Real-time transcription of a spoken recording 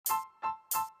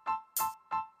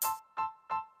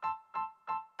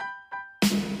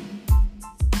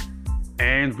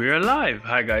And we're live.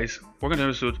 Hi guys, welcome to an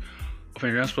episode of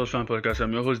Nigerian Sports Fan Podcast.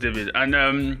 I'm your host David, and I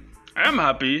am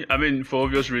happy. For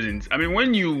obvious reasons.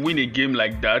 When you win a game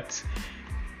like that,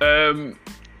 the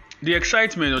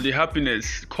excitement or the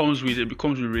happiness comes with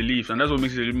relief, and that's what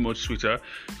makes it a little much sweeter.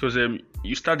 Because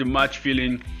you start the match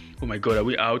feeling, oh my God, are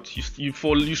we out? You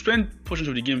spend portions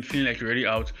of the game feeling like you're already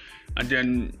out, and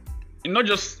then not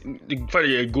just the fact that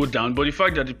you go down, but the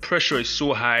fact that the pressure is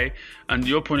so high and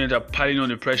the opponent are piling on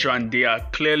the pressure and they are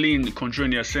clearly in control in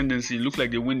the ascendancy. It looks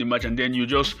like they win the match, and then you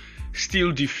just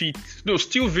steal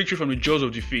victory from the jaws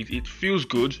of defeat. It feels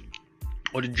good,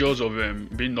 or the jaws of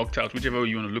being knocked out, whichever way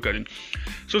you want to look at it.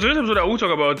 So today's episode, I will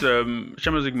talk about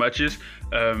Champions League matches.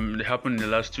 They happened in the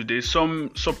last 2 days.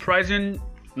 Some surprising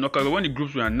knockout. When the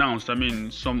groups were announced,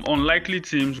 some unlikely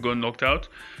teams got knocked out.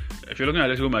 If you're looking at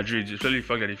Atletico Madrid, especially the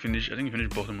fact that they finished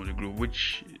bottom of the group,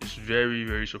 which is very,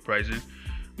 very surprising.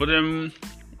 But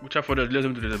without further ado, let's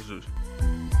get into this episode.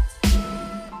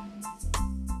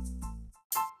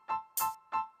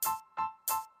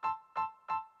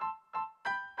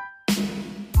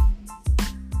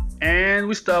 And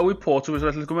we start with Porto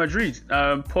versus Atletico Madrid.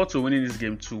 Porto winning this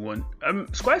game 2-1.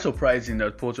 It's quite surprising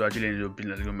that Porto actually ended up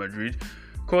beating Atletico Madrid,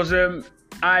 because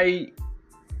I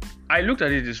looked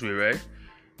at it this way, right?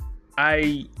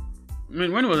 When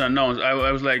it was announced,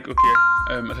 I was like, okay,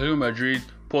 Atletico Madrid,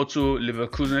 Porto,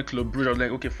 Leverkusen, Club Brugge. I was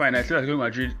like, okay, fine. I expect Atletico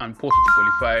Madrid and Porto to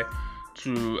qualify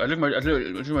to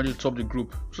Atletico Madrid to top the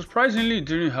group. Surprisingly, it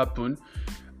didn't happen,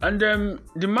 and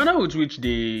the manner with which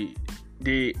they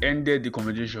ended the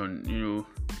competition,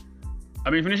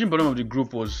 finishing bottom of the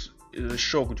group was a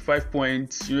shock with 5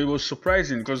 points. It was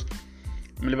surprising because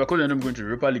Leverkusen ended up going to the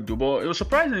Europa League though, but it was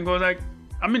surprising because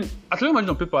Atletico Madrid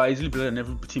on paper are easily better than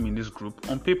every team in this group.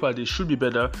 On paper, they should be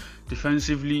better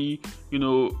defensively.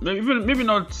 Maybe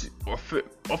not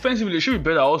offensively. They should be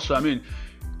better also.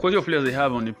 Quality of players they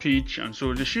have on the pitch, and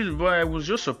so they should. But I was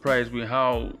just surprised with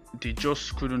how they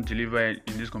just couldn't deliver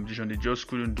in this competition. They just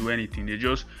couldn't do anything. They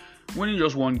just winning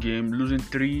just one game, losing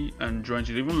 3 and drawing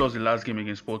 2. They even lost the last game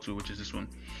against Porto, which is this one.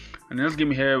 And the next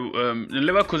game here,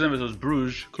 Leverkusen versus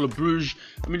Bruges, Club Brugge.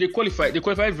 They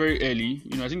qualified very early.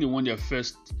 I think they won their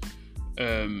first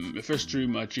 3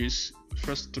 matches,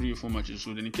 first 3 or 4 matches.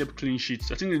 So then they kept clean sheets.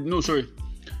 In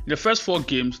the first 4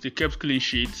 games they kept clean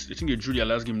sheets. I think they drew their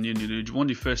last game near. They won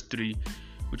the first 3,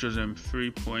 which was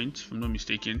 3 points, if I'm not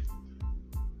mistaken.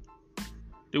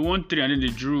 They won 3 and then they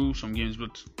drew some games,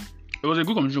 but it was a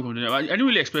good competition. I didn't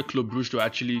really expect Club Brugge to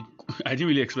actually. I didn't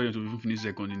really expect them to even finish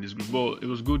second in this group, but it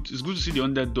was good. It's good to see the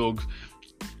underdogs,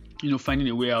 finding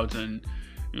a way out and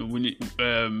winning,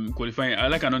 qualifying. I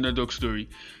like an underdog story.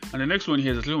 And the next one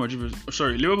here is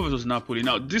Liverpool versus Napoli.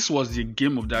 Now this was the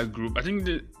game of that group.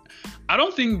 I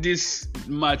don't think this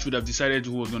match would have decided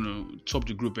who was going to top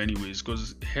the group anyways,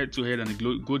 because head to head and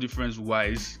the goal difference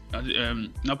wise,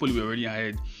 Napoli were already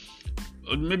ahead.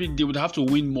 Maybe they would have to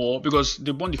win more because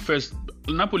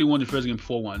Napoli won the first game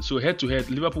 4-1. So head to head,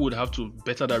 Liverpool would have to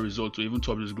better that result to even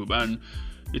top this group. And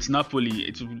it's Napoli,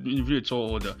 it's really a tall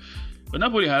order. But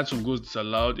Napoli had some goals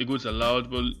disallowed,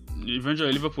 but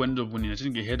eventually Liverpool ended up winning. I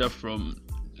think a header from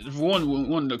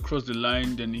one that crossed the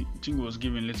line, then I think it was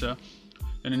given later.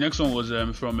 And the next one was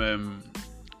from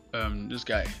this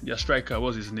guy, their striker,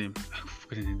 what's his name?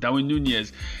 Darwin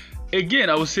Núñez. Again,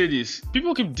 I will say this.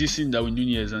 People keep dissing Darwin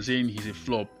Núñez and saying he's a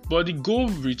flop. But the goal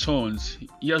returns,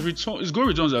 his goal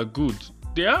returns are good.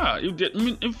 They are.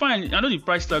 Fine, I know the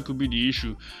price tag could be the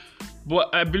issue.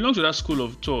 But I belong to that school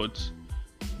of thought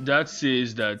that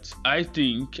says that I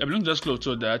belong to that school of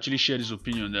thought that actually share this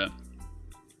opinion that,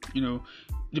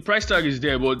 the price tag is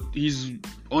there, but he's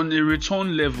on a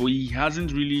return level. He has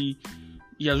really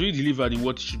delivered in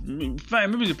what should.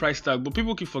 Fine, maybe the price tag, but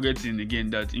people keep forgetting again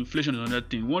that inflation is another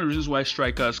thing. One of the reasons why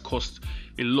strikers cost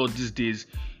a lot these days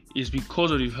is because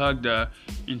of the fact that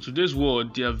in today's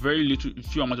world there are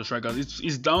few amount of strikers.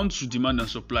 It's down to demand and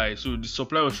supply. So the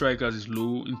supply of strikers is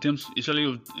low in terms,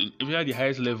 especially if you're at the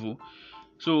highest level.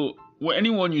 So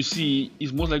anyone you see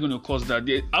is most likely going to cost that.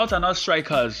 The out and out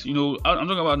strikers, I'm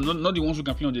talking about not the ones who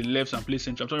can play on the left and play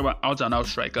center. I'm talking about out and out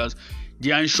strikers.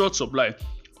 They are in short supply.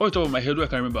 Off the top of my head, I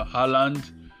can remember Haaland,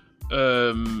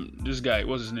 this guy,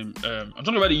 what's his name? I'm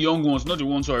talking about the young ones, not the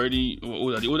ones who are already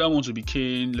older. The older ones will be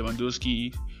Kane,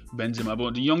 Lewandowski, Benzema,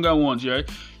 but the younger ones, right?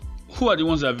 Who are the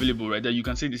ones that are available, right? That you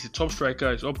can say this is a top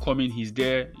striker, it's upcoming, he's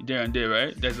there and there,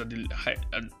 right? That's at the high,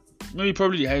 maybe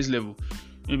probably the highest level.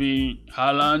 Maybe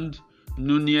Haaland,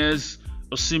 Núñez,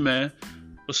 Osimhen,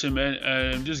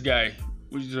 this guy,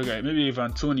 which is the guy? Maybe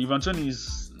Ivan Toney. Ivan Toney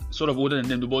is sort of older than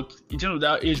them, but in terms of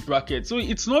that age bracket, so there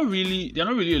are not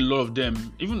really a lot of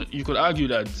them. Even you could argue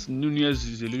that Núñez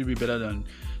is a little bit better than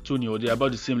Tony, or they're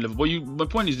about the same level. But my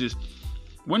point is this: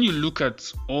 when you look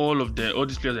at all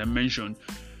these players I mentioned,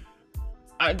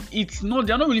 there are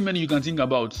not really many you can think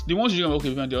about. The ones you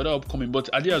can the other upcoming, but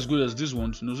are they as good as these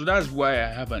ones? So that's why I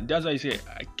haven't. That's why I say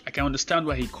I can understand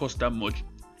why he cost that much.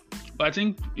 But I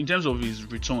think in terms of his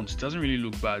returns, it doesn't really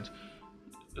look bad.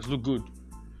 It look good.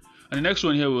 And the next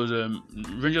one here was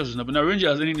Rangers. Now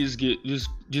Rangers ending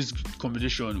this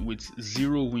competition with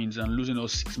 0 wins and losing all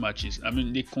 6 matches. I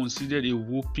mean, they considered a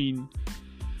whooping.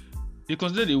 They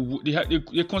considered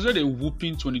a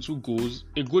whooping 22 goals,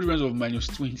 a goal difference of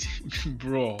 -20,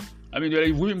 bro. I mean, they're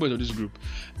a whooping boys of this group.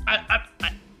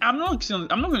 I'm not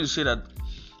going to say that.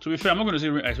 To be fair, I'm not going to say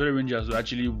I expected Rangers to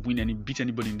actually beat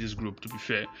anybody in this group. To be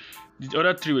fair, the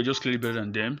other 3 were just clearly better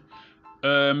than them.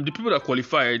 The people that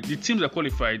qualified, the teams that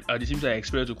qualified are the teams that I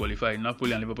expected to qualify.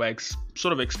 Napoli and Liverpool. I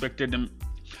sort of expected them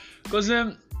because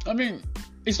I mean,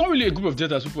 it's not really a group of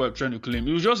death as people are trying to claim.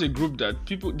 It was just a group that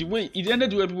the way it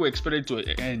ended the way people expected it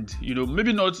to end.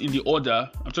 Maybe not in the order.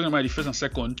 I'm talking about the first and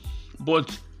second,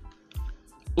 but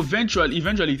eventually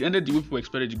it ended the way people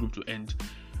expected the group to end.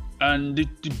 And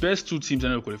the best 2 teams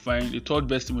ended up qualifying. The 3rd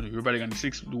best team was the Europa League, and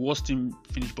the worst team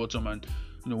finished bottom and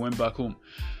went back home.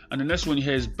 And the next one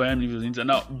here is Bayern Munich versus Inter.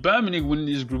 Now, Bayern Munich winning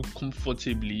this group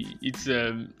comfortably, it's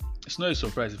not a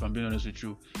surprise if I'm being honest with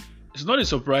you. It's not a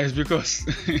surprise because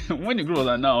when the group was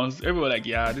announced, everyone was like,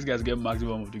 yeah, these guys get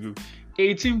maximum of the group.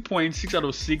 18 points, 6 out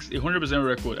of 6, 100%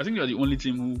 record. I think they're the only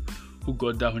team who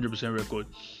got that 100% record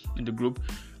in the group.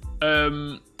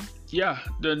 Then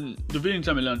the beat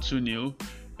Inter Milan 2-0.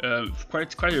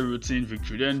 Quite a routine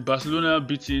victory. Then Barcelona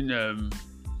beating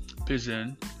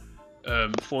Pilsen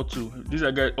 4-2. These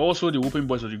are guys also the whooping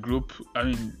boys of the group. I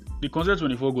mean, they conceded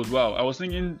 24 goals. Wow, I was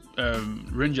thinking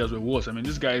Rangers were worse. I mean,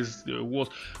 these guys they were worse.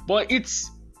 But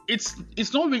it's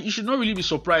not. You should not really be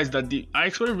surprised that I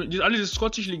expected at least the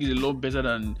Scottish league is a lot better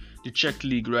than the Czech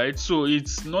league, right? So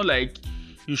it's not like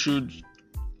you should.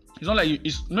 It's not like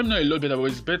it's maybe not a lot better, but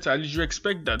it's better. At least you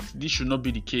expect that this should not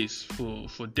be the case for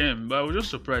them. But I was just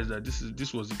surprised that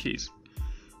this was the case.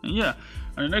 And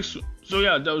the next,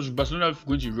 that was Barcelona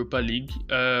going to Europa League,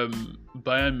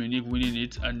 Bayern Munich winning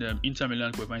it, and Inter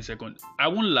Milan qualifying second. I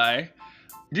won't lie,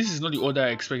 this is not the order I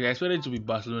expected. I expected it to be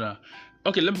Barcelona.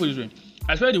 Okay, let me put it this way.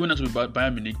 I expected the winner to be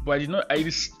Bayern Munich, but I did not. I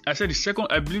said the second.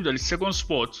 I believe that the second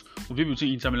spot would be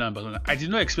between Inter Milan and Barcelona. I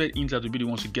did not expect Inter to be the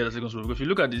ones to get the second spot because if you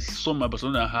look at the sum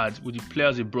Barcelona had with the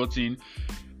players they brought in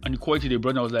and the quality they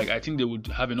brought in, I was like, I think they would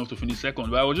have enough to finish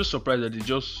second. But I was just surprised that they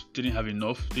just didn't have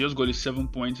enough. They just got 7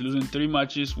 points, losing 3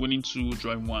 matches, winning 2,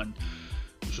 drawing 1.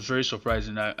 Which was very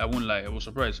surprising. I won't lie, I was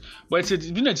surprised. But it's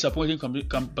been a disappointing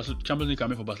Champions League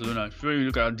campaign for Barcelona. If you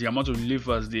look at the amount of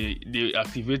levers they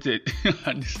activated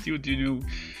and they still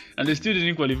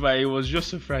didn't qualify, it was just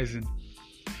surprising.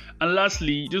 And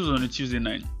lastly, this was on a Tuesday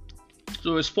night.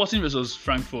 So Sporting versus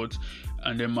Frankfurt,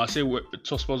 and then Marseille were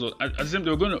top spots. At the same,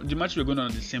 the match were going on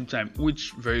at the same time,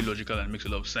 which very logical and makes a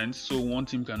lot of sense. So one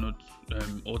team cannot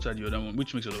alter the other one,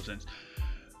 which makes a lot of sense.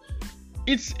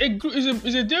 It's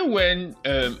a day when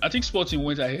I think Sporting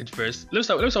went ahead first. Let's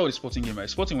start with the Sporting game. Right?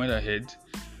 Sporting went ahead,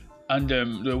 and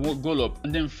they goal up,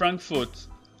 and then Frankfurt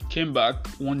came back,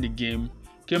 won the game.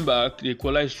 Came back, they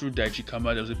equalized through Daichi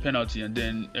Kama. There was a penalty, and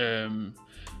then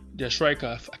their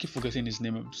striker, I keep forgetting his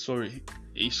name. I'm sorry.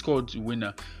 He scored the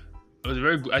winner. It was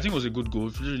very good. I think it was a good goal.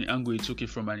 The angle he took it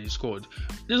from and he scored.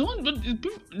 There's one, but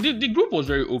the group was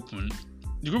very open.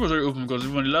 The group was very open because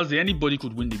on the last day anybody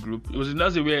could win the group. It was the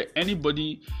last day where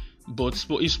anybody but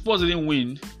if Spurs didn't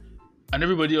win and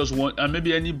everybody else won, and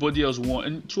maybe anybody else won,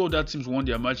 and 2 of that teams won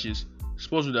their matches,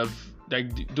 Spurs would have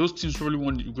those teams probably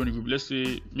won the group. Let's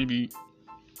say maybe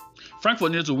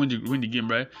Frankfurt needed to win the game,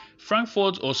 right?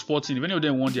 Frankfurt or Sporting, if any of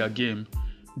them won their game,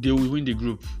 they will win the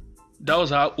group. That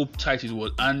was how uptight it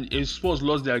was. And if Spurs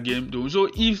lost their game, so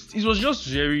if it was just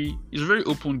it's a very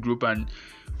open group, and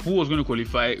who was going to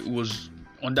qualify was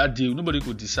on that day, nobody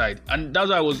could decide. And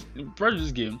that's why I was prior to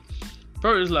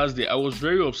this last day, I was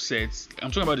very upset.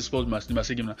 I'm talking about the Spurs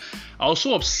Marseille game now. I was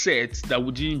so upset that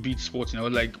we didn't beat Sporting. I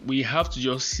was like, we have to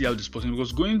just see how the Sporting,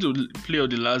 because going to play on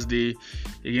the last day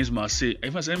against Marseille.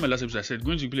 If I said in my last episode, I said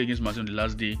going to play against Marseille on the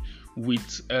last day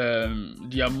with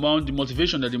the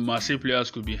motivation that the Marseille players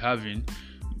could be having.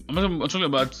 I'm talking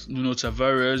about Nuno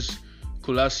Tavares,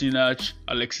 Kolasinac,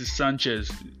 Alexis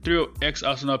Sanchez, 3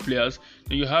 ex-Arsenal players.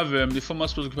 Then you have the former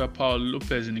Spurs keeper Paul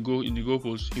Lopez in the goal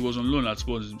post. He was on loan at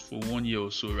Spurs for 1 year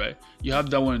or so, right? You have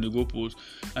that one in the goal post,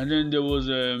 and then there was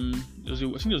I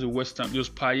think there was a West Ham. There was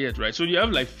Payet, right? So you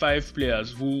have like 5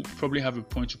 players who probably have a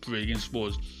point to prove against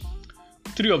Spurs.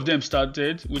 3 of them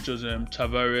started, which was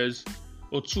Tavares,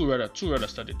 or two rather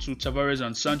started. Two, Tavares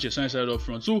and Sanchez started up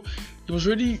front. So it was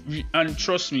ready, and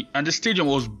trust me, and the stadium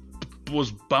was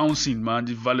bouncing, man.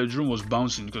 The Velodrome was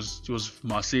bouncing because it was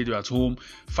Marseille. They were at home,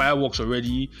 fireworks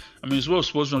already. I mean, it's what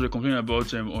sports fans were complaining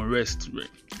about unrest. Right?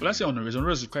 But let's say unrest.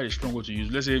 Unrest is quite a strong word to use.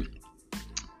 Let's say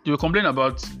they were complaining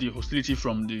about the hostility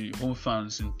from the home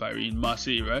fans in Paris, in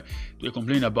Marseille, right? They were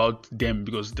complaining about them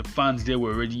because the fans there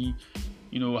were already,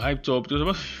 hyped up.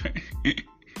 It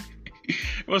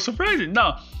was surprising.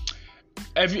 Now,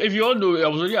 if you all know, I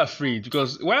was already afraid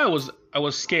because why I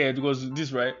was scared because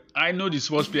this, right? I know the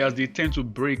sports players, they tend to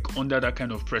break under that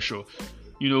kind of pressure,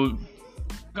 Now,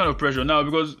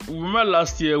 because remember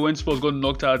last year when Spurs got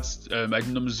knocked out, I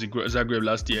think Zagreb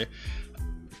last year,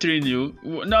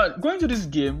 3-0. Now going to this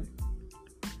game,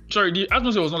 sorry, the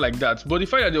atmosphere was not like that, but the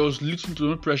fact that there was little to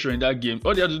no pressure in that game,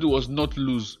 all they had to do was not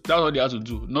lose. That's all they had to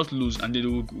do, not lose, and they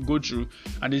would go through.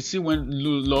 And they still went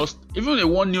lost. Even a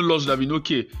 1-0 loss would have been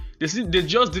okay. They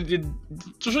just did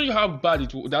to show you how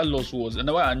bad that loss was and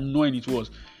how annoying it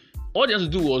was. All they had to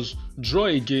do was draw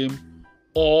a game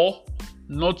or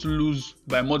not lose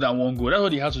by more than one goal. That's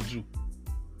what they had to do.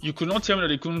 You could not tell me that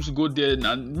they couldn't go there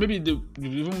and maybe they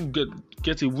even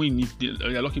get a win if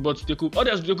they're lucky. But they could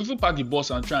still pack the bus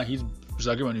and try and hit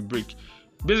Zagreb on the break.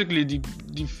 Basically, the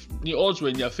odds were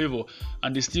in their favor,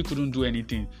 and they still couldn't do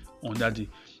anything on that day,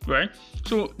 right?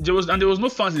 So there was no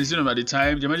fans in the stadium at the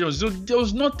time. There was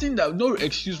no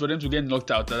excuse for them to get knocked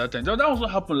out at that time. That was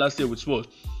what happened last year with Spurs.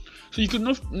 So you could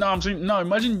not. Now I'm saying,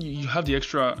 imagine you have the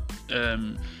extra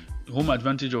home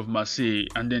advantage of Marseille,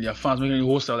 and then their fans making it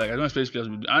hostile. Like I don't expect players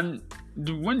would. And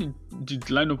when the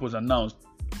lineup was announced,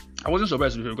 I wasn't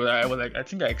surprised because I was like, I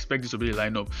think I expect this to be the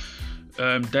lineup.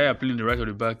 Dyer playing the right of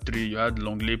the back three. You had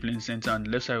Longley playing center, and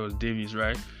left side was Davies,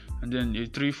 right? And then a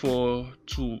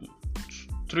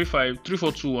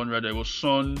 3-4-2-1 rather. It was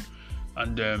Son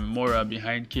and Mora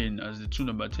behind Kane as the two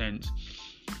number 10s.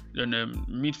 Then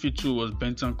midfield 2 was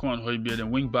Bentancur and Højbjerg.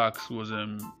 Then wing backs was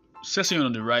Sessegnon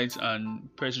on the right and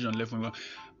Perisic on left wing.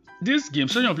 This game,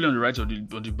 Sessegnon played on the right of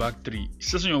the back three.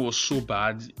 Sessegnon was so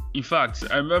bad. In fact,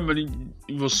 I remember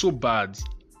it was so bad.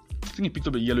 I think he picked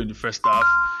up a yellow in the first half.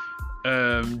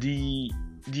 There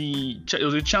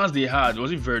was a chance they had.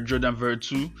 Was it Jordan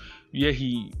Vertu? Yeah,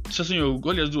 Sessegnon,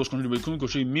 all he had to do was continue, but he couldn't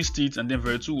control. He missed it, and then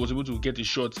Vertu was able to get a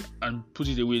shot and put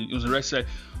it away. It was on the right side.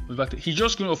 He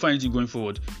just couldn't find anything going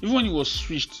forward. Even when he was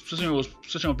switched,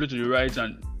 Sessegnon played to the right,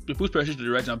 and they put Perisic to the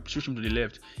right and switched him to the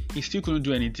left. He still couldn't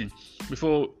do anything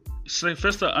before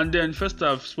first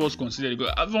half. Spurs conceded a goal.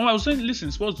 I was saying, listen,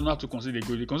 Spurs do not have to concede a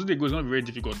goal. If they concede a goal, it's going to be very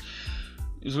difficult.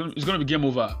 It's going to be game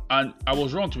over, and I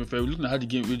was wrong to be fair. Looking at how the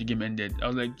game ended, I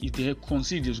was like, if they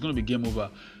concede, it's going to be game over.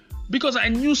 Because I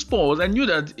knew Spurs, I knew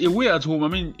that away at home. I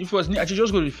mean, if it was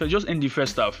actually just end the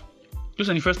first half, just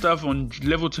end the first half on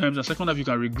level terms, and second half you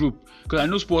can regroup. Because I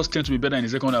know Spurs tend to be better in the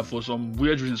second half for some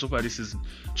weird reason so far this season.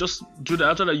 Just do that.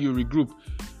 After that you regroup.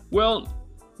 Well,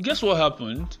 guess what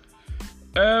happened?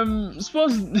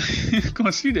 Spurs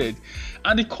conceded,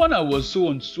 and the corner was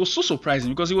so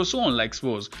surprising because it was so unlike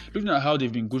Spurs. Looking at how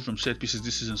they've been good from set pieces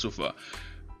this season so far.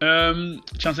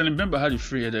 Chancellor Mbemba had a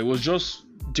free header. It was just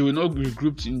they were not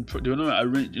regrouped they were not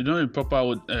arranged, they were not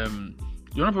proper they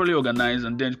were not properly organized,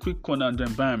 and then quick corner and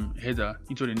then bam, header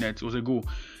into the net. It was a goal.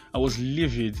 I was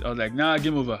livid. I was like, nah,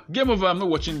 game over. I'm not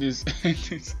watching this.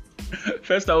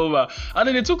 First half over, and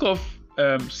then they took off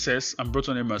Cess and brought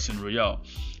on Emerson Royal.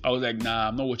 I was like, nah,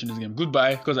 I'm not watching this game.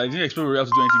 Goodbye, because I didn't expect Royal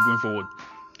to do anything going forward.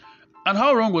 And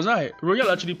how wrong was I? Royal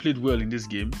actually played well in this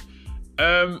game.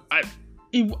 I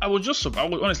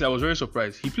was very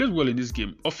surprised. He played well in this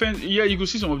game. Yeah, you could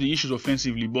see some of the issues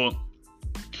offensively, but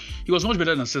he was much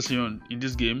better than Sessegnon in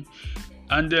this game.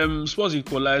 And Spurs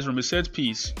equalized from a set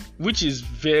piece, which is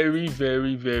very,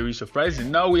 very, very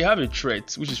surprising. Now we have a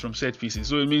threat, which is from set pieces.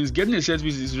 So it means getting a set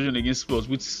piece situation against Spurs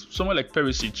with someone like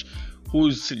Perisic,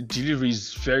 whose delivery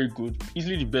is very good,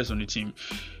 easily the best on the team.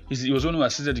 He was one who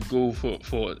assisted the goal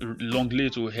for Longley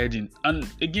to head in. And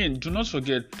again, do not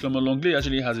forget, Clement Longley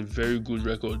actually has a very good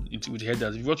record with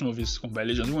headers. If you watch some of his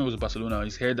compilations, even when he was at Barcelona,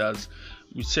 his headers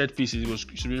with set pieces, it was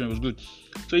good.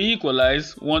 So he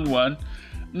equalized 1-1.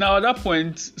 Now at that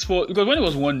point, because when it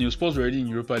was 1-0, Spurs were already in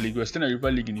Europa League. We were still in Europa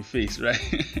League in the face, right?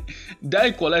 That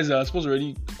equalizer,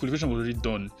 qualification was already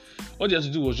done. All they had to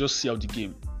do was just see out the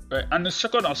game, right? And the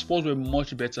second half, Spurs were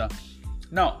much better.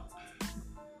 Now,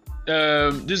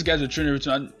 these guys were training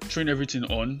everything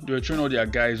on. They were training all their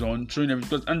guys on,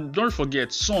 and don't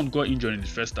forget, Son got injured in the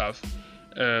first half,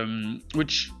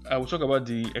 which I will talk about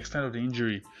the extent of the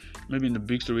injury maybe in the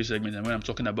big story segment, and when I'm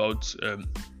talking about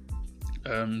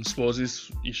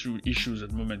Spurs' issues at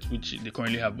the moment, which they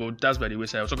currently have. But that's by the way.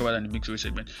 I'll talk about that in the big story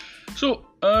segment. So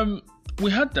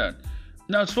we had that.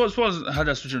 Now Spurs had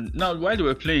that situation. Now while they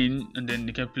were playing, and then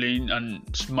they kept playing, and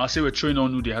Marseille were throwing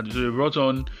on who they had. So they brought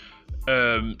on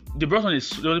there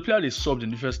was a player they subbed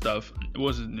in the first half. They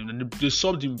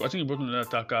subbed him. I think they brought on another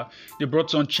attacker. They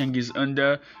brought on Cengiz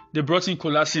Under. They brought in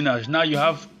Kolasinac. Now you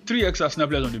have 3 extra Arsenal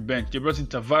players on the bench. They brought in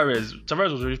Tavares.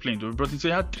 Tavares was already playing. They brought in, so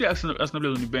you had 3 Arsenal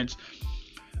players on the bench.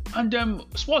 And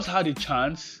Spurs had a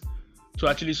chance to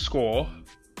actually score,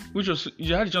 which was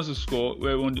you had a chance to score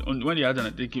when they had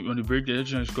on the break. They had a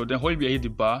chance to score. Then Højbjerg hit the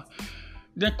bar.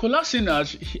 Then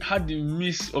Kolasinac had the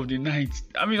miss of the night.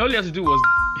 I mean, all he had to do was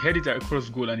head it across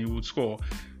goal and he would score.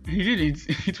 He didn't.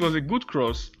 It was a good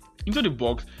cross into the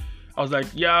box. I was like,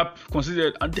 yep,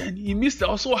 considered. And then he missed it.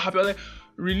 I was so happy. I was like,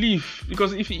 relief.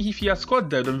 Because if he had scored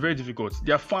that, it would have been very difficult.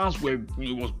 Their fans was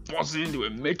buzzing. They were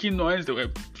making noise. They were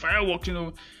fireworks,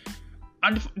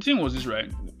 And the thing was this,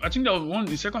 right? I think that was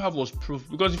the second half was proof,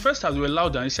 because the first half they were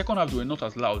louder and the second half they were not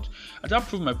as loud. And that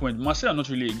proved my point. Marseille are not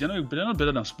really, they're not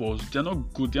better than Spurs. They're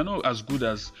not good. They're not as good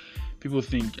as people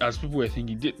were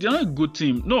thinking. They're not a good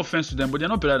team. No offense to them, but they're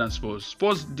not better than Spurs.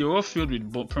 Spurs, they were all filled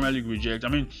with Premier League reject. I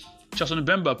mean, Chason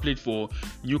Bemba played for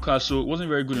Newcastle, wasn't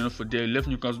very good enough for them. Left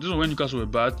Newcastle. This was when Newcastle were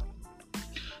bad.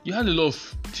 You had a lot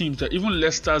of teams that even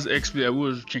Leicester's ex-player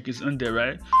was Cengiz Under,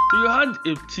 right? So you had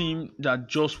a team that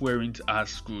just weren't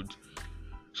as good.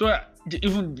 So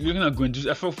even looking at Guendouzi,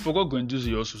 I forgot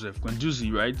Guendouzi also,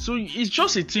 Guendouzi, right? So it's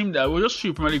just a team that were just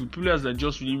few Premier League players that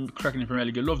just really cracking the Premier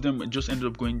League. A lot of them just ended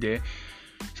up going there.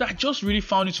 So I just really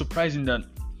found it surprising that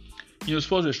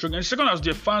Spurs were struggling. And second half,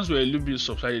 their fans were a little bit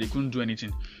subsided. They couldn't do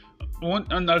anything.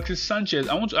 And Alexis Sanchez,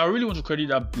 I really want to credit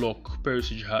that block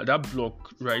Perisic had. That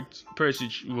block, right?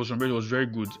 Perisic was very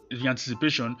good. The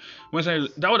anticipation,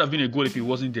 that would have been a goal if he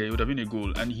wasn't there. It would have been a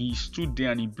goal, and he stood there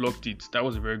and he blocked it. That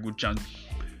was a very good chance.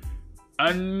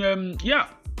 And if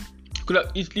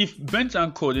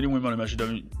Bentancur didn't win man of the match, it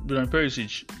would have been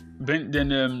Perisic. Then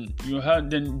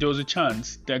there was a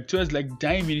chance that towards like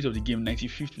 9 minutes of the game,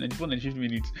 94, 95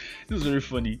 minutes. This was very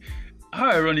funny. How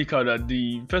ironical that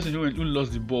the person who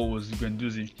lost the ball was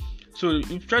Guendouzi. So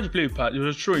he tried to play a pass. It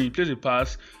was throwing. He plays a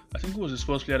pass. I think it was a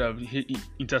Spurs player that he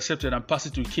intercepted and passed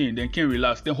it to Kane. Then Kane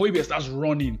relaxed. Then Højbjerg starts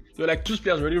running. There were like 2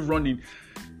 players already running.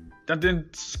 And then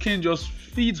Kane just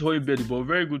feeds Højbjerg the ball.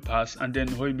 Very good pass. And then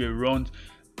Højbjerg runs.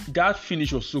 That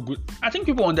finish was so good. I think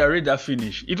people underrate that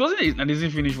finish. It wasn't an easy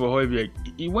finish for Højbjerg.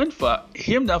 He went far.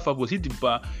 Him that far was hit the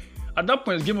bar. At that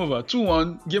point, it's game over.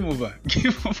 2-1. Game over.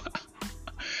 Game over.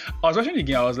 I was watching the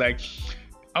game, I was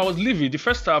livid. The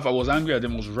first half, I was angry at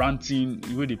them, I was ranting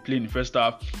the way they played in the first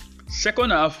half.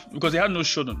 Second half, because they had no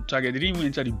shot on target, they didn't even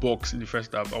enter the box in the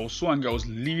first half. I was so angry, I was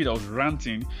livid, I was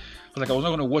ranting. I was like, I was not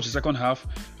going to watch the second half.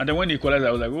 And then when they equalized,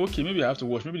 I was like, okay, maybe I have to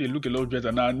watch. Maybe they look a lot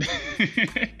better now.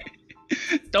 That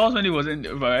was when it was in,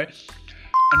 right?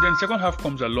 And then second half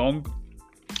comes along.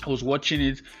 I was watching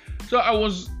it. So I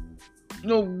was,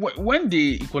 when they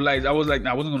equalized, I was like,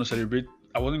 I wasn't going to celebrate.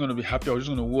 I wasn't going to be happy. I was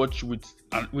just going to watch with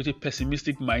a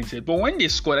pessimistic mindset. But when they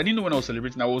scored, I didn't know when I was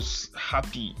celebrating. I was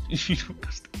happy.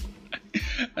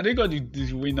 And they got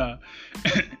the winner.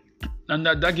 And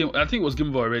that game, I think it was game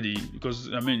over already. Because,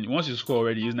 I mean, once you score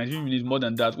already, it's 19 minutes more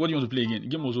than that. What do you want to play again? The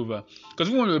game was over. Because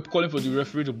we were calling for the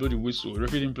referee to blow the whistle. The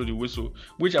referee didn't blow the whistle.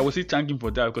 Which I was still thanking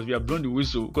for that, because we have blown the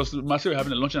whistle. Because Marseille were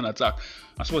having a launch and attack.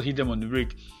 And Spurs hit them on the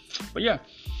break. But yeah.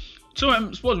 So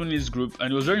Spurs won this group,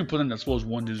 and it was very important that Spurs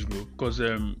won this group, because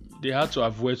they had to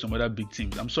avoid some other big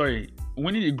teams. I'm sorry,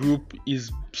 winning a group is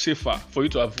safer for you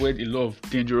to avoid a lot of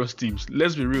dangerous teams.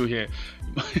 Let's be real here.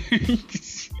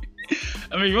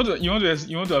 I mean, you want to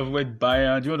avoid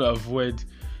Bayern, you want to avoid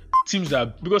teams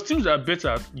that are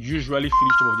better usually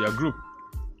finish top of their group,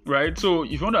 right? So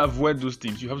if you want to avoid those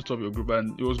teams, you have to stop your group,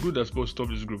 and it was good that Spurs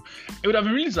stopped this group. It would have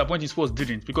been really disappointing if Spurs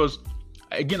didn't, because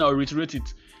again, I'll reiterate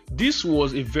it. This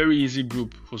was a very easy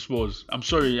group for Spurs. I'm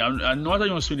sorry, I know how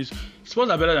you want to say this. Spurs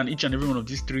are better than each and every one of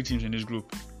these 3 teams in this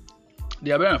group.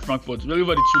 They are better than Frankfurt, really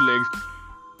over the 2 legs.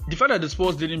 The fact that the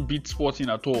Spurs didn't beat Sporting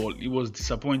at all, it was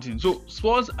disappointing. So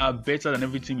Spurs are better than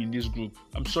every team in this group.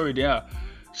 I'm sorry, they are.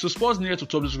 So Spurs needed to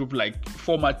top this group like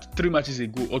 3 matches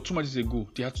ago or 2 matches ago.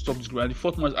 They had to top this group. And the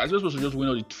 4th match, I was supposed to just win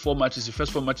all the 4 matches, the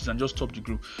first 4 matches, and just top the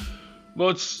group.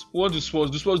 But what do Spurs?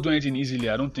 Do Spurs do anything easily?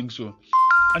 I don't think so.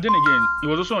 And then again, it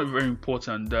was also very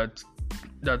important that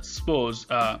Spurs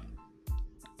are.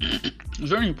 It's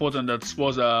very important that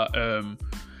Spurs are.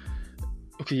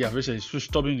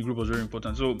 Stopping the group was very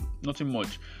important. So nothing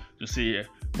much to say here.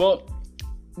 But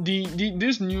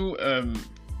this new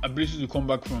ability to come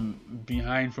back from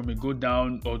behind, from a go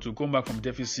down, or to come back from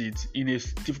deficit in a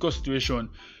difficult situation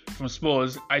from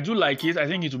Spurs, I do like it. I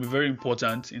think it will be very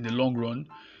important in the long run.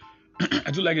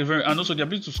 I do like it and also the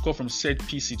ability to score from set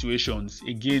piece situations.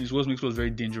 Again, it's what makes Spurs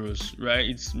very dangerous, right?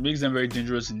 It makes them very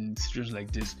dangerous in situations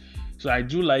like this. So I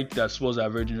do like that Spurs are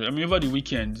very dangerous. I mean, over the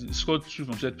weekend, scored 2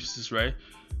 from set pieces, right?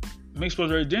 Makes Spurs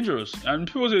very dangerous. And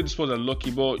people say the Spurs are lucky,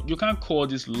 but you can't call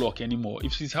this luck anymore.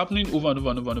 If it's happening over and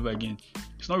over and over and over again,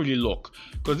 it's not really luck.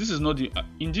 Because this is not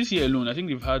in this year alone, I think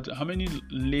they've had how many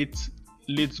late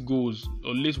goals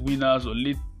or late winners or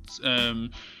late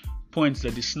points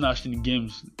that they snatched in the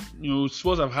games.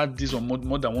 Spurs have had this on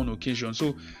more than one occasion.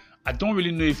 So I don't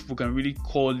really know if we can really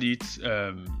call it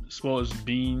Spurs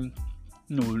being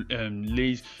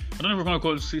late. I don't know if we're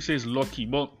going to say it's lucky,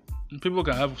 but people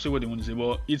can say what they want to say.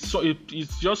 But it's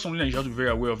just something that you have to be very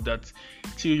aware of, that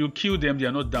till you kill them, they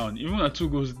are not down. Even when 2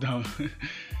 goes down,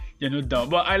 they're not down.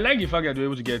 But I like the fact that they're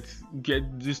able to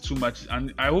get these 2 matches,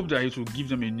 and I hope that it will give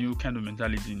them a new kind of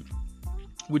mentality,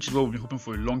 which is what we've been hoping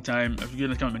for a long time. If you get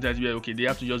that kind of mentality where, okay, they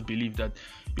have to just believe that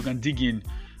you can dig in.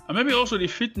 And maybe also the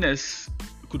fitness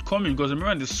could come in, because I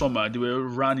remember in the summer, they were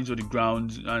ran into the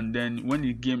ground, and then when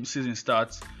the game season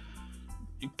starts,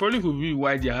 it probably could be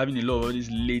why they're having a lot of these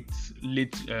late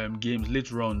games,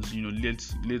 late runs,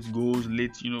 late goals,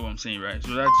 late, what I'm saying, right?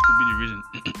 So that could be the reason.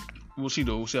 We'll see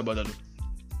though. We'll see about that though.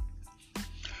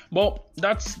 But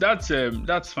that's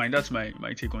fine. That's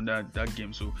my take on that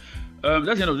game. So that's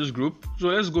the end of this group. So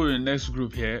let's go to the next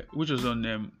group here, which was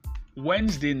on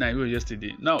Wednesday night, or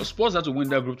yesterday. Now Spurs had to win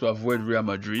that group to avoid Real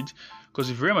Madrid,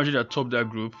 because if Real Madrid had topped that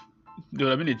group, there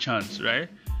would have been a chance, right?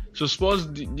 So Spurs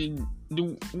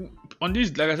on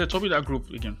this, like I said, topping that group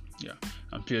again,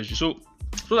 and PSG. So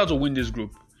Spurs had to win this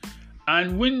group,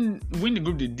 and win the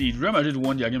group they did. Real Madrid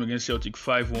won their game against Celtic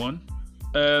 5-1.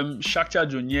 Shakhtar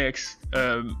Donetsk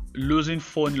losing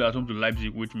 4-0 at home to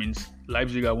Leipzig, which means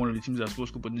Leipzig are one of the teams that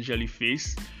Spurs could potentially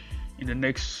face in the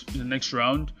next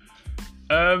round.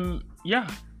 So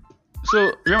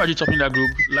Real Madrid topping that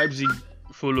group, Leipzig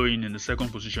following in the second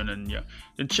position, and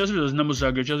then Chelsea versus Dinamo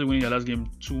Zagreb. Chelsea winning their last game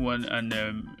 2-1, and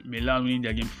Milan winning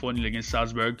their game 4-0 against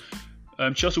Salzburg.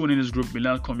 Chelsea winning this group,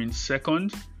 Milan coming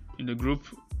second in the group.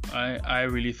 I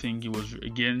really think it was,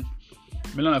 again,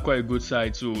 Milan are quite a good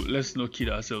side, so let's not kid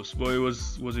ourselves. But it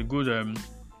was a good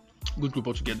group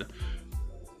altogether.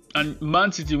 And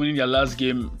Man City winning their last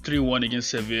game 3-1 against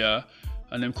Sevilla.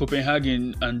 And then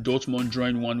Copenhagen and Dortmund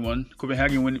drawing 1-1.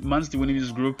 Copenhagen Man City winning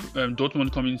this group.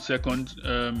 Dortmund coming second.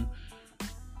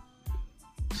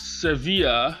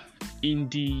 Sevilla in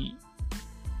the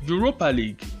Europa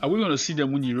League. Are we going to see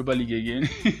them win the Europa League again?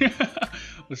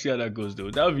 We'll see how that goes,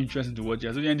 though. That would be interesting to watch.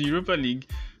 So in the Europa League,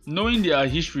 knowing their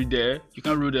history there, you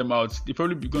can't rule them out. They're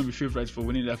probably going to be favorites for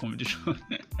winning that competition.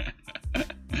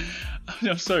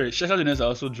 I'm sorry. Shakhtar Donetsk are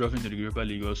also dropping to the Europa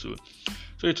League also.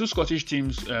 So the 2 Scottish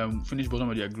teams finished bottom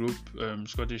of their group.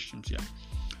 Scottish teams,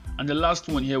 And the last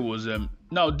one here was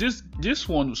now this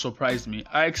one surprised me.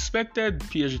 I expected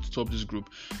PSG to top this group.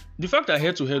 The fact that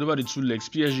head-to-head over the 2 legs,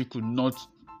 PSG could not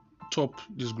top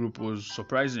this group was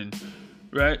surprising,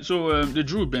 right? So they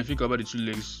drew Benfica over the 2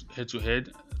 legs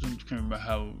head-to-head. I can't remember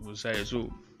how it was said. So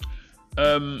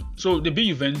they beat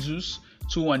Juventus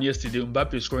 2-1 yesterday.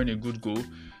 Mbappe scoring a good goal.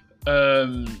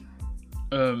 The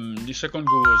second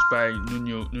goal was by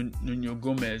Nuno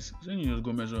Gomez. Is it Nuno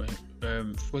Gomez or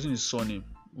forgetting his surname?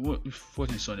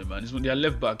 Forgetting his surname, man. They are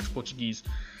left backs, Portuguese.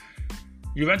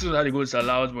 Juventus had a goal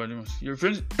allowed, but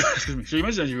excuse me. So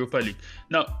Juventus in the Europa League.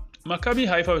 Now Maccabi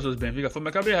Haifa versus Benfica. For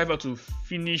Maccabi Haifa to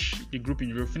finish the group in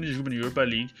the Europa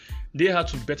League, they had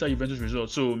to better Juventus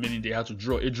results. So meaning they had to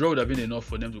draw. A draw would have been enough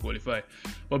for them to qualify.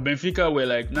 But Benfica were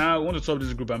like, nah, we want to top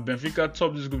this group, and Benfica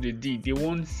topped this group. They did. They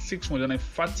won 6-1, an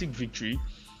emphatic victory,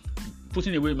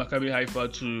 putting away Maccabi Haifa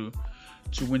to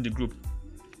win the group.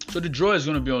 So the draw is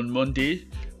going to be on Monday.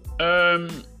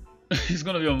 It's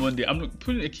going to be on Monday. I'm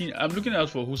looking out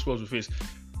for who Spurs will face.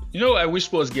 I wish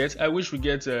Spurs get. I wish we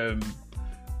get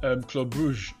Club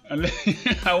Brugge.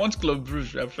 I want Club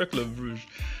Brugge. I prefer Club Brugge.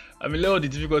 I mean, let all the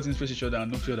difficult things face each other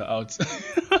and knock each other out.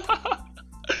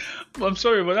 But I'm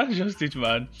sorry, but that's just it,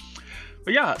 man.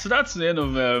 But so that's the end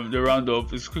of the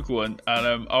roundup. It's a quick one,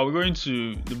 and I'll go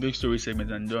into the big story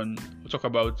segment, and then we'll talk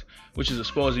about which is the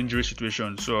Spurs injury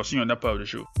situation. So I'll see you on that part of the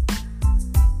show.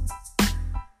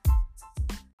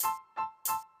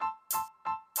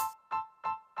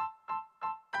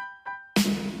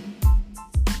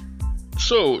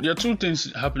 So there are 2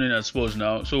 things happening at Spurs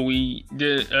now. So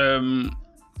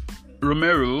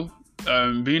Romero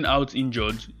being out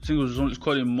injured. I think it's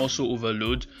called a muscle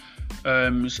overload.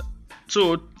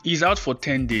 So he's out for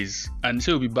 10 days and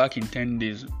so he'll be back in 10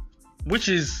 days, which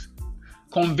is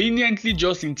conveniently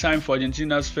just in time for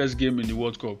Argentina's first game in the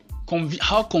World Cup.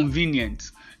 How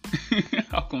convenient.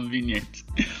 How convenient.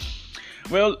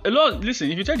 Well, listen,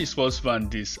 if you tell the sports fan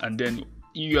this and then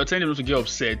you are telling them to get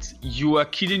upset, you are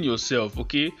kidding yourself,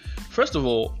 okay? First of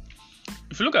all,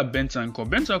 if you look at Bentancur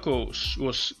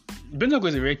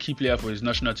is a very key player for his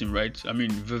national team, right? I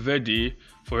mean, Valverde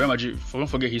for Real Madrid, don't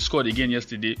forget he scored again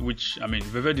yesterday, which, I mean,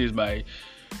 Valverde is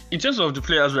in terms of the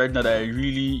players right now that I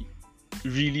really I'm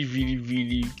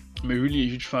a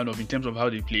huge fan of in terms of how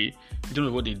they play, in terms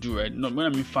of what they do, right? Not when I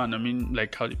mean fan, I mean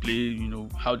like how they play,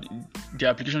 how the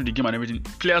application of the game and everything.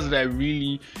 Players that I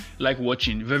really like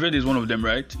watching. Valverde is one of them,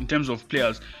 right? In terms of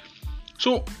players.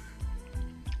 So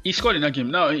he scored in that game.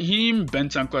 Now him,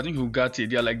 Bentancur, I think Ugarte,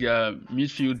 they're like their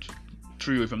midfield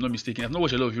trio, if I'm not mistaken. I've not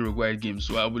watched a lot of Uruguay games,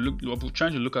 so I'll be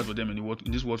trying to look out for them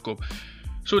in this World Cup.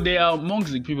 So they are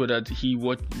amongst the people that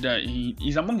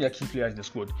he's among their key players in the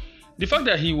squad. The fact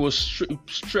that he was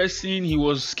stressing, he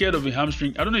was scared of a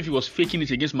hamstring. I don't know if he was faking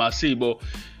it against Marseille, but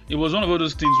it was one of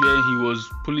those things where he was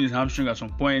pulling his hamstring at some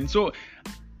point. So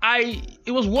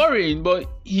it was worrying, but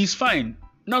he's fine.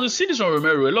 Now to see this on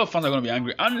Romero, a lot of fans are going to be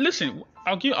angry. And listen,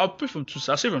 I'll say from two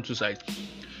sides.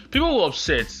 People who are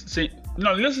upset say,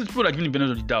 now let's say people are giving the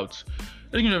benefit of the doubt.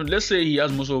 Let's say he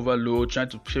has muscle overload, trying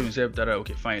to shave himself.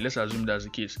 Okay, fine. Let's assume that's the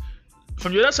case.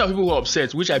 From the other side, people who are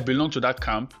upset, which I belong to that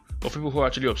camp, of people who are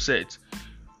actually upset.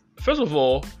 First of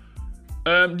all,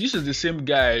 this is the same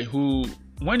guy who,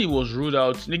 when he was ruled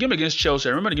out in the game against Chelsea,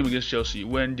 I remember the game against Chelsea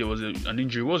when there was an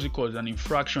injury. What was it called? An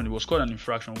infraction. It was called an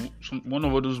infraction. One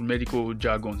of those medical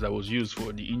jargons that was used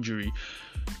for the injury.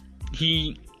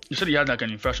 He said he had like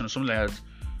an infraction or something like that,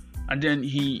 and then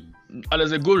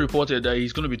as a goal reported that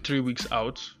he's going to be 3 weeks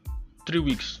out. 3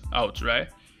 weeks out, right?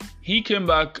 He came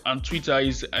back on Twitter. I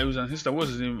was an assistant.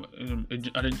 What's his name?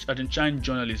 Argentine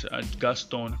journalist at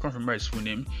Gaston. I can't remember his full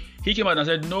name. He came out and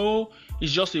said, "No,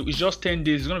 it's just 10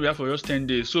 days. It's gonna be out for just 10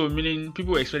 days." So meaning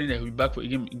people were expecting that he'll be back for a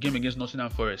game against Nottingham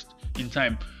Forest in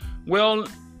time. Well,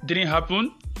 didn't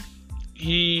happen.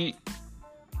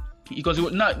 Because he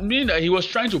was not meaning that he was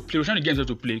trying to play. He was trying to get himself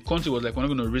to play. Conte was like, "We're not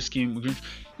going to risk him."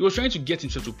 He was trying to get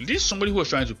himself to play. This is somebody who was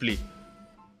trying to play.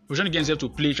 He was trying to get himself to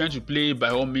play, trying to play by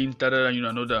all means,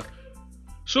 another.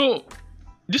 So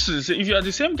this is if you are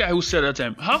the same guy who said that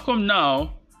time, how come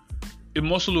now a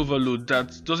muscle overload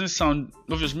that doesn't sound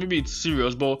obvious? Maybe it's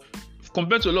serious, but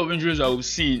compared to a lot of injuries that we've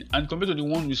seen, and compared to the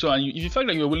one we saw, and if you felt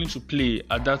like you were willing to play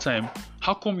at that time,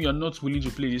 how come you are not willing to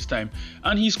play this time?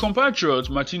 And his compatriot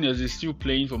Martinez is still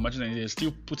playing for Manchester United, is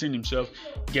still putting himself,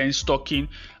 getting stuck in.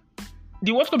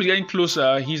 The World Cup is getting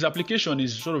closer. His application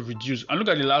is sort of reduced. And look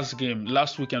at the last game,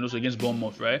 last weekend also against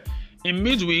Bournemouth, right? In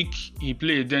midweek, he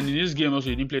played. Then in this game also,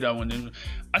 he didn't play that one.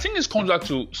 I think this comes back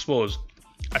to Spurs.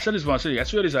 I said this once.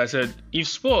 I said, if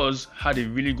Spurs had a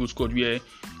really good squad where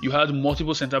you had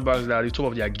multiple centre-backs that are at the top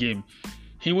of their game,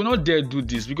 he will not dare do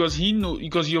this because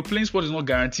because your playing spot is not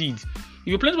guaranteed. If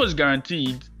your playing spot is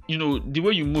guaranteed, the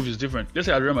way you move is different. Let's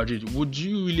say at Real Madrid, would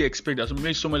you really expect that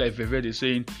someone like Valverde is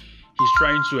saying he's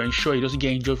trying to ensure he doesn't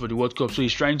get injured for the World Cup, so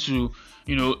he's trying to,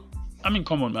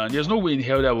 come on, man. There's no way in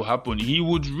hell that will happen. He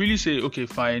would really say, okay,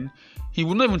 fine. He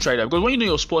would not even try that because when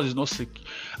your sport is not sick,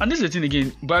 and this is the thing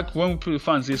again. Back when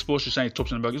fans say Spurs should sign a top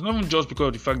centre back, it's not even just because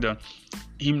of the fact that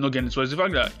him not getting it. So it's the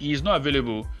fact that he is not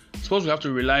available. Spurs will have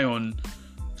to rely on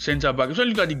centre back. If you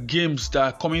look at the games that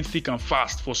are coming thick and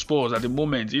fast for Spurs at the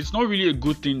moment, it's not really a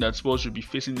good thing that Spurs should be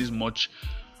facing this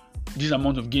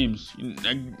amount of games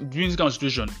during this kind of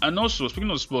situation. And also,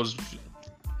 speaking of Spurs,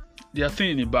 they are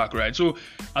thin in the back, right? So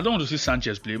I don't want to see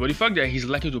Sanchez play, but the fact that he's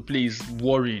likely to play is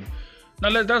worrying. Now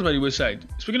that's by the wayside.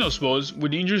 Speaking of Spurs,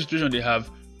 with the injury situation they have,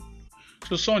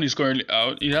 so Son is currently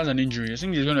out. He has an injury. I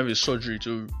think he's going to have a surgery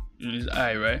to his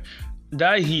eye, right?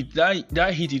 That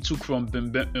hit he took from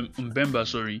Mbemba,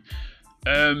 sorry.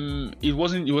 It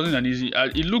wasn't an easy.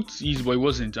 It looked easy, but it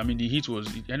wasn't. I mean, the hit was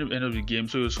the end of the game,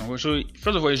 so it was so.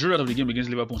 First of all, he's ruled out of the game against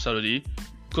Liverpool on Saturday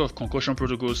because of concussion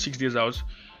protocol, 6 days out.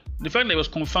 The fact that it was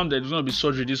confirmed that it was going to be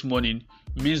surgery this morning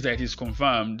means that it's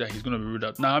confirmed that he's going to be ruled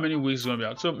out. Now, how many weeks is going to be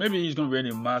out? So maybe he's going to wear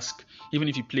a mask even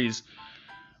if he plays.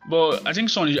 But I think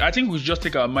we should just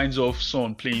take our minds off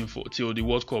Son playing till the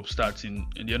World Cup starts in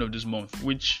the end of this month,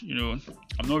 which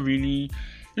I'm not really.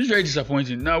 It's very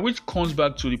disappointing. Now, which comes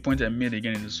back to the point I made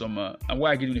again in the summer and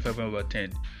why I gave him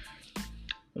 5.10.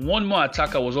 One more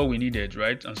attacker was all we needed,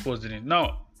 right? And Spurs didn't.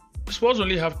 Now, Spurs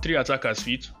only have 3 attackers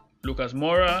fit: Lucas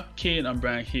Moura, Kane, and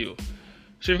Bryan Hill.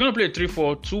 So if you're going to play a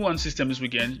 3-4-2-1 system this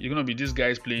weekend, you're going to be these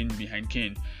guys playing behind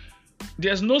Kane.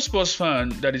 there's no Spurs fan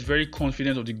that is very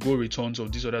confident of the goal returns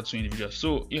of these other two individuals.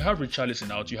 So you have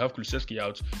Richarlison out, you have Kulusevski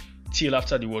out till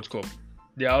after the World Cup.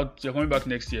 They're out. They're coming back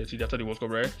next year till after the World Cup,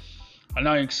 right? And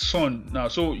now it's Son now.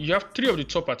 So you have three of the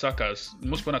top attackers,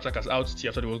 most important attackers out till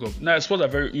after the World Cup. Now Spurs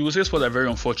are you will say Spurs are very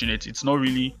unfortunate. It's not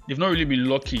really, they've not really been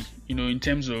lucky, in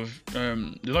terms of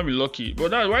they've not been lucky.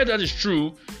 But why that is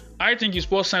true, I think if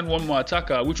Spurs signed one more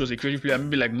attacker, which was a creative player,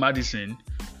 maybe like Maddison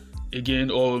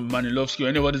again or Manilovsky or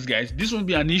any of these guys, this won't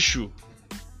be an issue.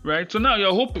 Right, so now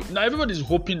everybody's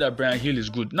hoping that Bryan Gil is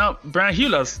good. Now Bryan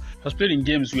Gil has played in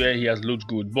games where he has looked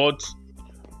good, but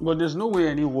there's no way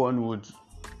anyone would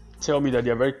tell me that they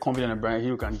are very confident that Bryan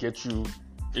Gil can get you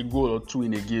a goal or two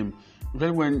in a game.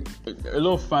 Especially when a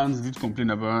lot of fans did complain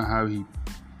about how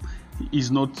he's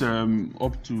not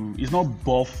he's not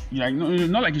buff,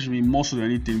 not like he should be muscle or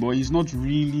anything, but he's not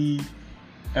really,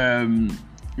 compared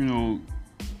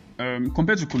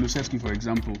to Kulusevski, for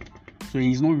example. So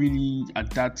he's not really at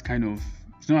that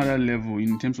he's not at that level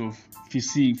in terms of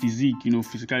physique,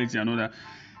 physicality and all that.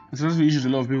 And so that's the issues a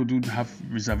lot of people do have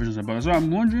reservations about. So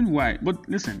I'm wondering why. But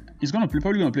listen, he's probably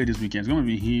going to play this weekend. It's going to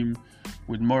be him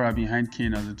with Mora behind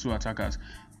Kane as the two attackers.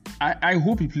 I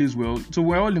hope he plays well. So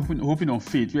we're all hoping on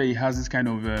fate where he has this kind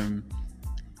of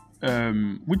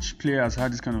which players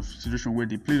had this kind of situation where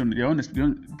they played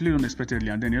unexpectedly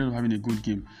and then they ended up having a good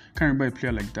game. Can't remember a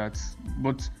player like that.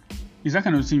 But it's that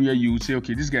kind of thing where you would say,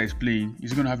 okay, this guy is playing,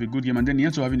 he's going to have a good game, and then he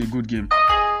ends up having a good game.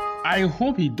 I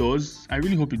hope he does. I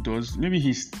really hope he does. Maybe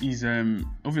he's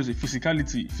obviously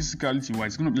physicality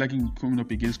wise, it's going to be like him coming up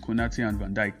against Konate and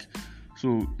Van Dijk.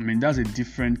 So that's a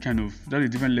different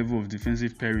level of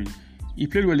defensive pairing. He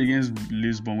played well against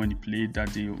Lisbon when he played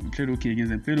that day. He played okay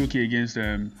against them. Played okay against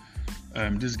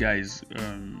these guys,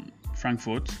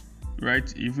 Frankfurt,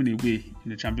 right? Even away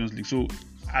in the Champions League. So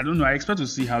I don't know. I expect to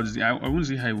see how this. I want to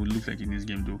see how it would look like in this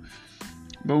game though.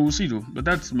 But we'll see though. But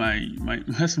that's my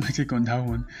take on that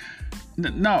one.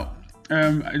 Now,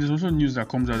 there's also news that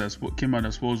came out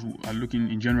that Spurs are looking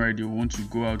in January. They want to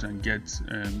go out and get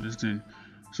this thing.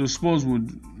 So Spurs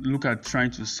would look at trying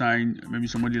to sign maybe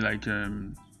somebody like they're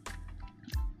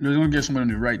going to get somebody on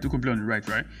the right. They could play on the right.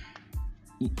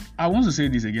 I want to say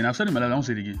this again. I've said it, but I want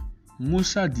to say it again.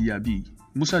 Moussa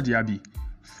Diaby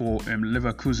for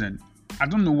Leverkusen. I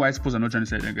don't know why Spurs are not trying to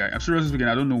sign that guy. I'm seriously speaking.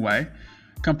 I don't know why.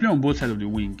 Can play on both sides of the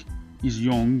wing. He's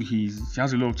young. He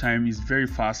has a lot of time. He's very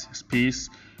fast, space,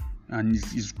 and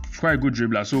he's quite a good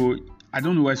dribbler. So I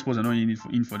don't know why Spurs are not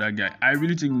in for that guy. I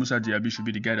really think Moussa Diaby should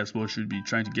be the guy that Spurs should be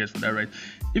trying to get for that, right?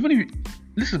 Even if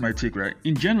this is my take, right?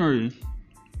 In January,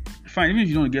 fine. Even if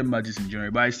you don't get Madis in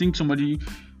January, but I think somebody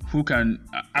who can.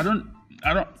 I don't.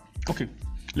 Okay.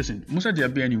 Listen, Moussa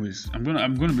Diaby. Anyways, I'm gonna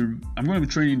be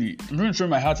training I'm gonna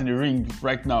train my heart in the ring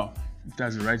right now. If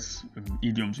that's the right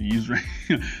idiom to use, right?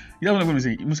 That's what I'm gonna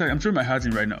say. I'm throwing my heart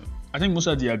in right now. I think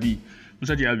Moussa Diaby,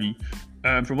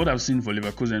 from what I've seen for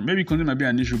Leverkusen, maybe content might be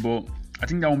an issue, but I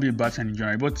think that won't be a bad sign in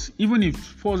January. But even if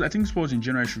Spurs, I think Spurs in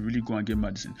January should really go and get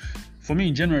Maddison. For me,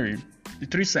 in January, the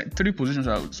three positions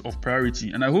are of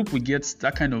priority, and I hope we get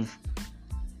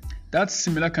that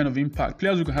similar kind of impact.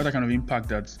 Players who can have that kind of impact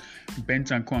that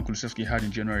Bentancur and Kulusevski had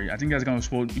in January. I think that's the kind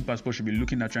of impact Spurs should be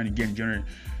looking at trying to get in January.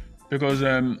 Because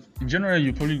in January,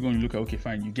 you're probably going to look at, okay,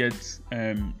 fine, you're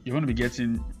going to be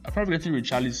getting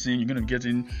Richarlison, you're going to be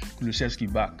getting Kulusevski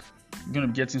back, you're going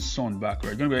to be getting Son back,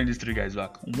 right? You're going to be getting these three guys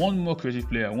back. One more creative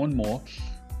player, one more.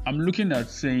 I'm looking at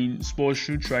saying Spurs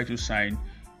should try to sign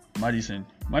Maddison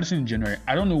in January.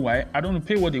 I don't know why. I don't know,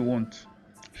 pay what they want.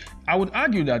 I would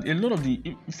argue that a lot of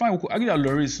if I could argue that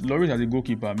Lloris as a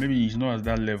goalkeeper, maybe he's not at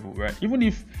that level, right?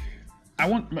 I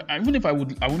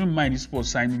wouldn't mind if Spurs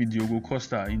sign maybe Diogo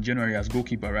Costa in January as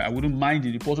goalkeeper, right? I wouldn't mind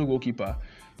the Porto goalkeeper,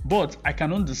 but I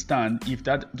can understand if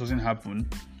that doesn't happen.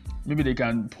 Maybe they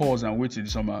can pause and wait till the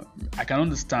summer. I can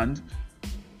understand,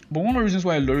 but one of the reasons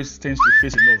why Lloris tends to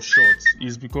face a lot of shots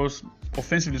is because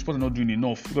offensively Spurs are not doing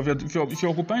enough. Because if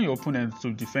you're occupying your opponent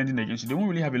to defending against you, they won't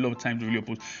really have a lot of time to really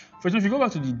oppose. For example, if you go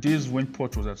back to the days when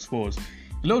Poch was at Spurs,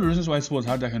 a lot of the reasons why Spurs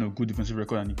had that kind of good defensive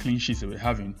record and the clean sheets they were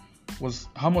having was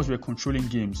how much we're controlling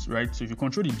games, right? So if you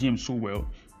control the game so well,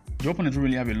 your opponent don't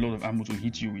really have a lot of ammo to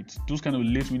hit you with. Those kind of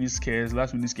last minute scares,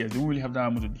 they don't really have that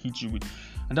ammo to hit you with.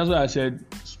 And that's why I said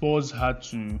Spurs have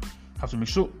to make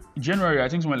sure. In January, I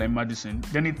think someone like Maddison,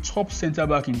 then a top centre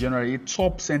back in January,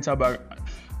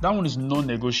 that one is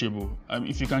non-negotiable.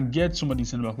 If you can get somebody in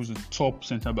centre back who's a top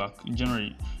centre back in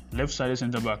January, left-sided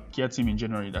centre back, get him in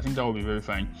January, I think that will be very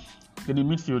fine. Then the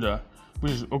midfielder,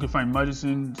 which is okay, fine.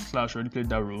 Maddison / already played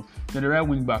that role. Then the right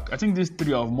wing back. I think these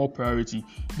three are of more priority.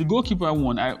 The goalkeeper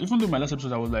one, even though my last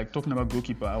episode I was like talking about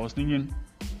goalkeeper, I was thinking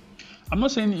I'm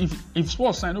not saying if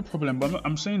Spurs sign, no problem, but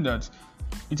I'm saying that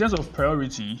in terms of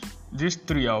priority, these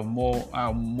three are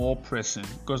more pressing,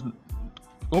 because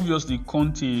obviously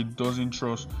Conte doesn't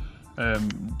trust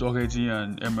Doherty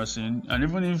and Emerson, and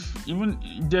even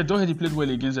Doherty played well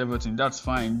against Everton, that's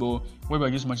fine. But what about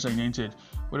against Manchester United?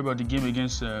 What about the game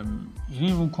against? He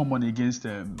didn't even come on against.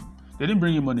 They didn't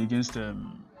bring him on against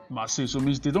Marseille, so it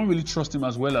means they don't really trust him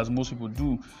as well as most people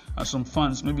do, as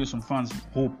maybe some fans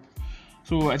hope.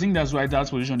 So I think that's why that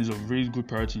position is a very good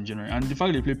priority in general. And the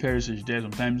fact they play Perisic there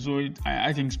sometimes, so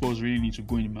I think Spurs really need to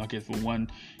go in the market for one.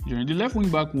 The left wing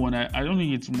back one, I don't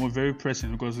think it's more very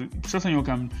pressing, because certainly you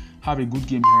can have a good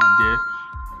game here and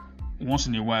there once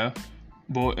in a while,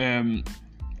 but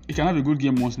you can have a good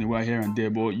game once in a while here and there.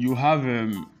 But you have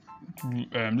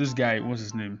this guy, what's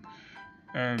his name?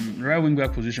 Right wing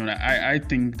back position, I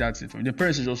think that's it. The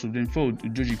Perisic also then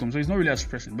fold Joji comes, so it's not really as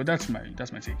pressing. But that's my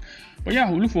take. But yeah,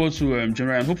 we'll look forward to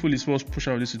January, and hopefully Spurs push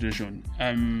out this situation.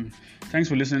 Thanks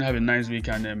for listening. Have a nice week,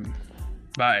 and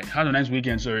bye. Have a nice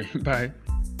weekend. Sorry, bye.